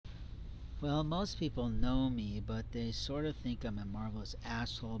Well, most people know me, but they sort of think I'm a marvelous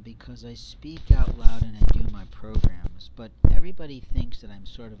asshole because I speak out loud and I do my programs. But everybody thinks that I'm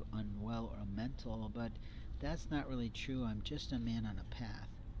sort of unwell or mental, but that's not really true. I'm just a man on a path.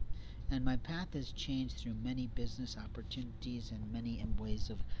 And my path has changed through many business opportunities and many ways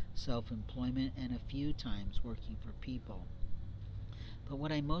of self employment and a few times working for people. But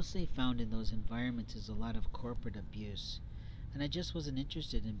what I mostly found in those environments is a lot of corporate abuse. And I just wasn't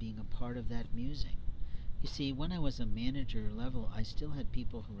interested in being a part of that musing. You see, when I was a manager level, I still had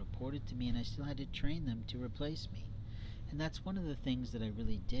people who reported to me and I still had to train them to replace me. And that's one of the things that I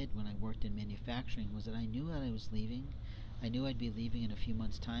really did when I worked in manufacturing was that I knew that I was leaving. I knew I'd be leaving in a few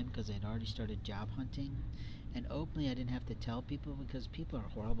months' time because I'd already started job hunting. And openly I didn't have to tell people because people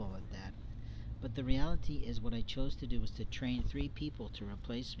are horrible at that. But the reality is what I chose to do was to train 3 people to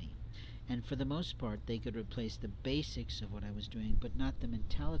replace me. And for the most part, they could replace the basics of what I was doing, but not the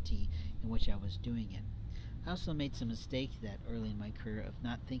mentality in which I was doing it. I also made some mistakes that early in my career of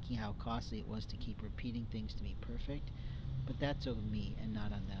not thinking how costly it was to keep repeating things to be perfect, but that's on me and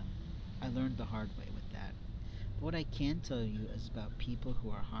not on them. I learned the hard way with that. But what I can tell you is about people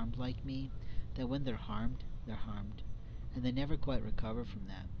who are harmed like me, that when they're harmed, and they never quite recover from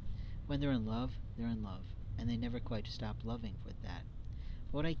that. When they're in love, and they never quite stop loving with that.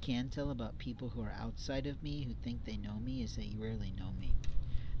 What I can tell about people who are outside of me who think they know me is that you rarely know me.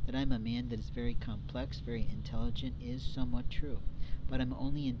 That I'm a man that is very complex, very intelligent is somewhat true, but I'm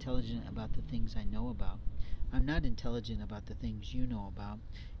only intelligent about the things I know about. I'm not intelligent about the things you know about.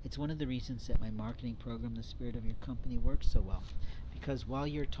 It's one of the reasons that my marketing program, The Spirit of Your Company, works so well. Because while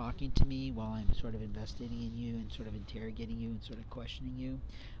you're talking to me, while I'm sort of investigating in you and sort of interrogating you and sort of questioning you,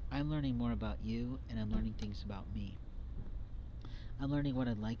 I'm learning more about you and I'm learning things about me. I'm learning what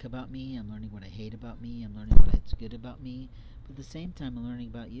I like about me, I'm learning what I hate about me, I'm learning what is good about me, but at the same time I'm learning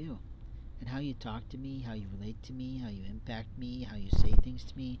about you and how you talk to me, how you relate to me, how you impact me, how you say things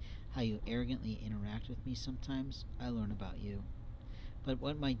to me, how you arrogantly interact with me sometimes. I learn about you. But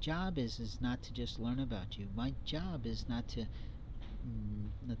what my job is not to just learn about you. My job is not to,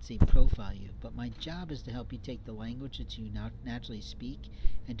 let's say, profile you, but my job is to help you take the language that you naturally speak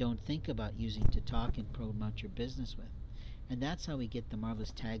and don't think about using to talk and promote your business with. And that's how we get the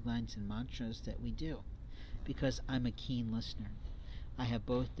marvelous taglines and mantras that we do. Because I'm a keen listener. I have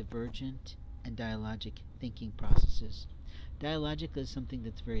both divergent and dialogic thinking processes. Dialogic is something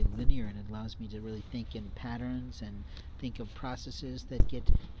that's very linear and it allows me to really think in patterns and think of processes that get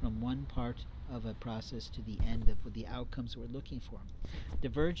from one part of a process to the end of the outcomes we're looking for.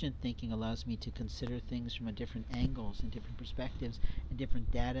 Divergent thinking allows me to consider things from a different angles and different perspectives and different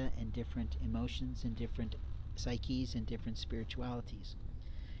data and different emotions and different psyches and different spiritualities.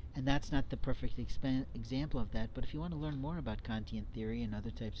 And that's not the perfect example of that, but if you want to learn more about Kantian theory and other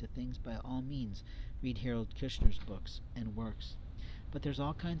types of things, by all means, read Harold Kushner's books and works. But there's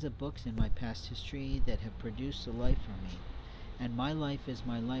all kinds of books in my past history that have produced a life for me. And my life is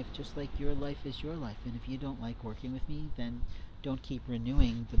my life, just like your life is your life. And if you don't like working with me, then don't keep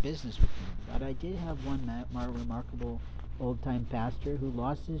renewing the business with me. But I did have one remarkable old-time pastor who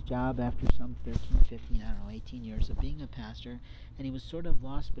lost his job after some 13, 15, I don't know, 18 years of being a pastor, and he was sort of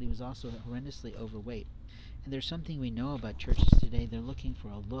lost, but he was also horrendously overweight. And there's something we know about churches today. They're looking for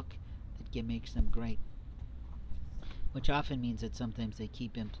a look that makes them great, which often means that sometimes they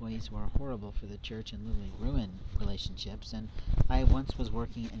keep employees who are horrible for the church and literally ruin relationships. And I once was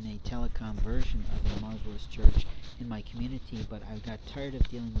working in a telecom version of a marvelous church in my community, but I got tired of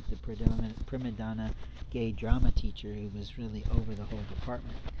dealing with the prima donna gay drama teacher who was really over the whole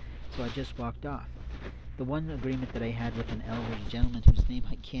department. So I just walked off. The one agreement that I had with an elderly gentleman whose name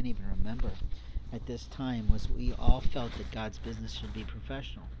I can't even remember at this time was we all felt that God's business should be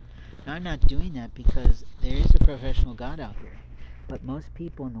professional. Now, I'm not doing that because there is a professional God out there, but most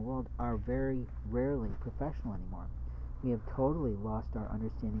people in the world are very rarely professional anymore. We have totally lost our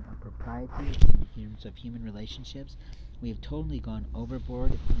understanding of propriety in terms of human relationships. We have totally gone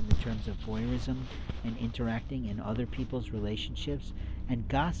overboard in the terms of voyeurism and interacting in other people's relationships, and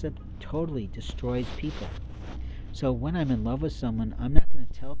gossip totally destroys people. So when I'm in love with someone, I'm not going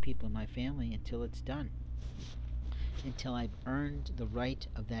to tell people in my family until it's done, until I've earned the right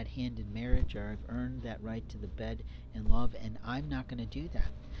of that hand in marriage, or I've earned that right to the bed in love, and I'm not going to do that.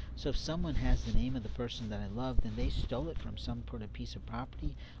 So if someone has the name of the person that I love, then they stole it from some sort of piece of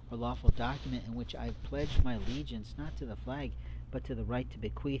property or lawful document in which I've pledged my allegiance not to the flag, but to the right to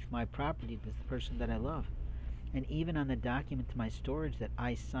bequeath my property to the person that I love. And even on the document to my storage that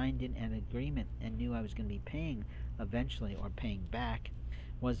I signed in an agreement and knew I was going to be paying eventually or paying back,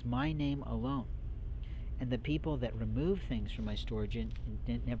 was my name alone. And the people that removed things from my storage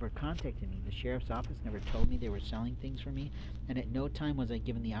never contacted me. The sheriff's office never told me they were selling things for me, and at no time was I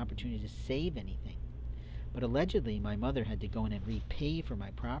given the opportunity to save anything. But allegedly, my mother had to go in and repay for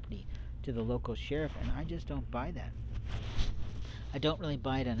my property to the local sheriff, and I just don't buy that. I don't really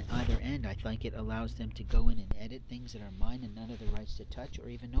buy it on either end. I think it allows them to go in and edit things that are mine and none of the rights to touch or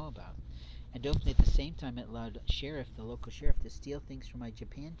even know about. And openly at the same time, it allowed the local sheriff, to steal things from my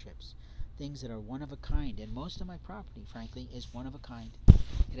Japan trips, things that are one of a kind. And most of my property, frankly, is one of a kind.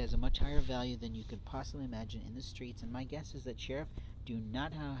 It has a much higher value than you could possibly imagine in the streets, and my guess is that sheriffs do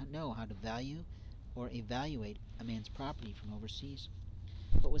not know how to value or evaluate a man's property from overseas.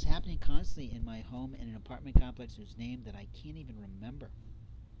 What was happening constantly in my home in an apartment complex whose name that I can't even remember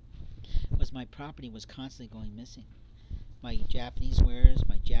was my property was constantly going missing. My Japanese wares,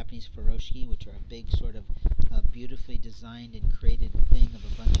 my Japanese furoshiki, which are a big sort of beautifully designed and created thing of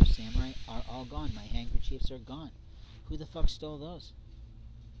a bunch of samurai, are all gone. My handkerchiefs are gone. Who the fuck stole those?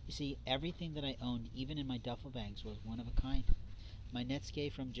 You see, everything that I owned, even in my duffel bags, was one of a kind. My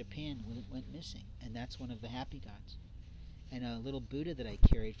netsuke from Japan went missing, and that's one of the happy gods. And a little Buddha that I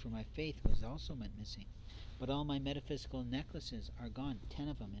carried for my faith was also went missing. But all my metaphysical necklaces are gone, 10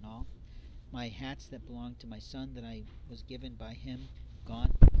 of them in all. My hats that belonged to my son that I was given by him,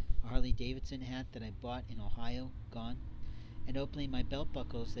 gone. A Harley Davidson hat that I bought in Ohio, gone. And openly my belt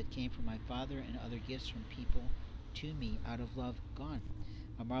buckles that came from my father and other gifts from people to me out of love, gone.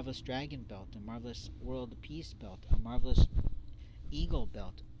 A marvelous dragon belt, a marvelous world peace belt, a marvelous eagle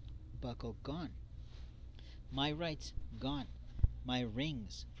belt buckle, gone. My rights, gone. My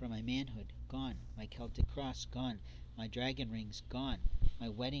rings for my manhood, gone. My Celtic cross, gone. My dragon rings, gone. My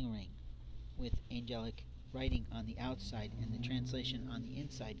wedding ring with angelic writing on the outside and the translation on the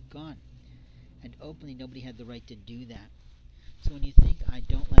inside, gone. And openly, nobody had the right to do that. So when you think I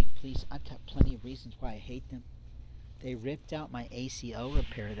don't like police, I've got plenty of reasons why I hate them. They ripped out my ACL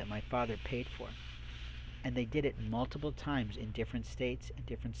repair that my father paid for. And they did it multiple times in different states and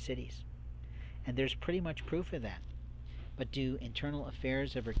different cities. And there's pretty much proof of that. But do internal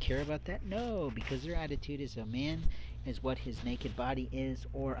affairs ever care about that? No, because their attitude is a man is what his naked body is,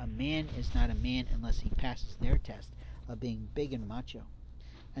 or a man is not a man unless he passes their test of being big and macho.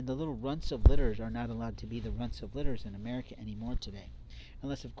 And the little runts of litters are not allowed to be the runts of litters in America anymore today.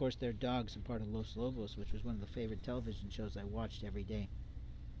 Unless, of course, they're dogs and part of Los Lobos, which was one of the favorite television shows I watched every day.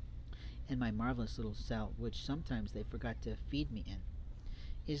 And my marvelous little cell, which sometimes they forgot to feed me in.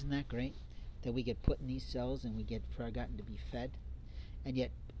 Isn't that great? That we get put in these cells and we get forgotten to be fed. And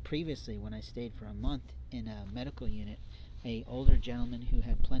yet previously, when I stayed for a month in a medical unit, a older gentleman who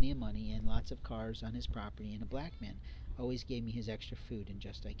had plenty of money and lots of cars on his property, and a black man, always gave me his extra food in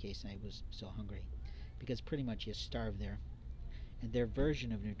just in case I was so hungry, because pretty much you starve there, and their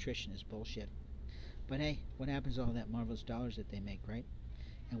version of nutrition is bullshit. But hey, what happens to all that marvelous dollars that they make, right?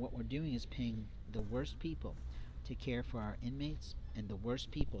 And what we're doing is paying the worst people to care for our inmates and the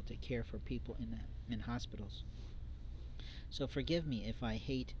worst people to care for people in hospitals. So forgive me if I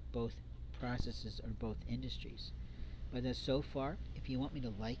hate both processes or both industries. But as so far, if you want me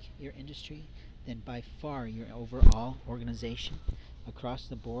to like your industry, then by far your overall organization across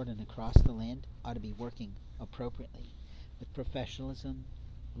the board and across the land ought to be working appropriately with professionalism,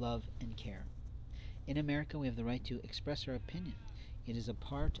 love, and care. In America, we have the right to express our opinion. It is a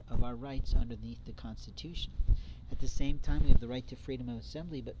part of our rights underneath the Constitution. At the same time, we have the right to freedom of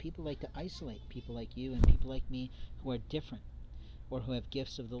assembly, but people like to isolate people like you and people like me who are different or who have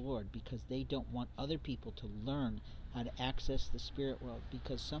gifts of the Lord, because they don't want other people to learn how to access the spirit world,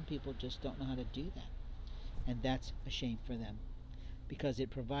 because some people just don't know how to do that. And that's a shame for them, because it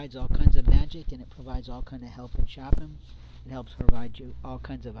provides all kinds of magic and it provides all kinds of help in shopping. It helps provide you all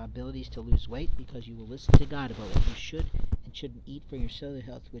kinds of abilities to lose weight, because you will listen to God about what you should and shouldn't eat for your cellular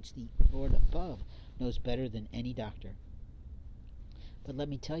health, which the Lord above knows better than any doctor. But let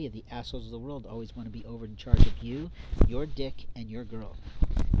me tell you, the assholes of the world always want to be over in charge of you, your dick, and your girl,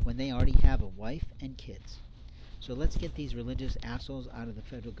 when they already have a wife and kids. So let's get these religious assholes out of the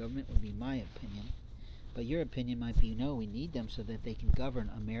federal government, would be my opinion. But your opinion might be, no, we need them so that they can govern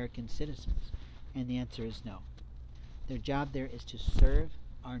American citizens. And the answer is no. Their job there is to serve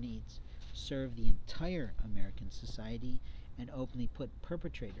our needs, serve the entire American society, and openly put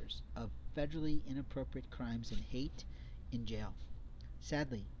perpetrators of federally inappropriate crimes and hate in jail.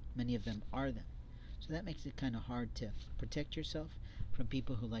 Sadly, many of them are them. So that makes it kind of hard to protect yourself from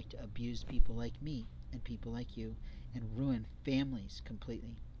people who like to abuse people like me and people like you and ruin families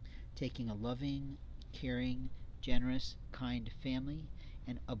completely. Taking a loving, caring, generous, kind family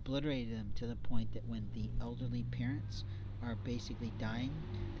and obliterating them to the point that when the elderly parents are basically dying,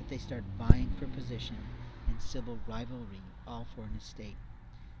 that they start vying for position and civil rivalry, all for an estate.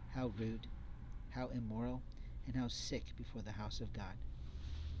 How rude, how immoral, and how sick before the house of God.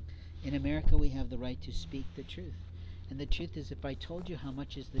 In America, we have the right to speak the truth. And the truth is, if I told you how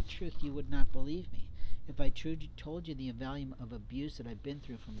much is the truth, you would not believe me. If I told you the volume of abuse that I've been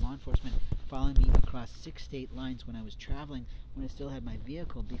through from law enforcement following me across 6 state lines when I was traveling, when I still had my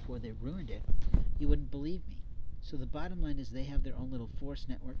vehicle before they ruined it, you wouldn't believe me. So the bottom line is they have their own little force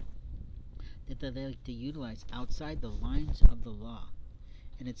network that they like to utilize outside the lines of the law.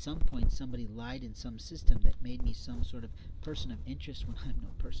 And at some point somebody lied in some system that made me some sort of person of interest when I'm no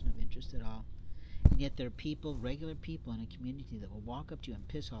person of interest at all. And yet there are people, regular people in a community that will walk up to you and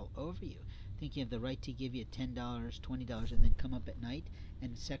piss all over you, think you have the right to give you $10, $20, and then come up at night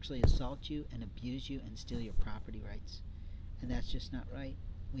and sexually assault you and abuse you and steal your property rights. And that's just not right.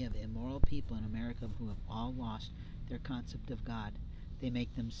 We have immoral people in America who have all lost their concept of God. They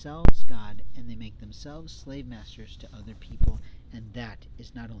make themselves God, and they make themselves slave masters to other people, and that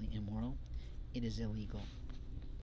is not only immoral, it is illegal.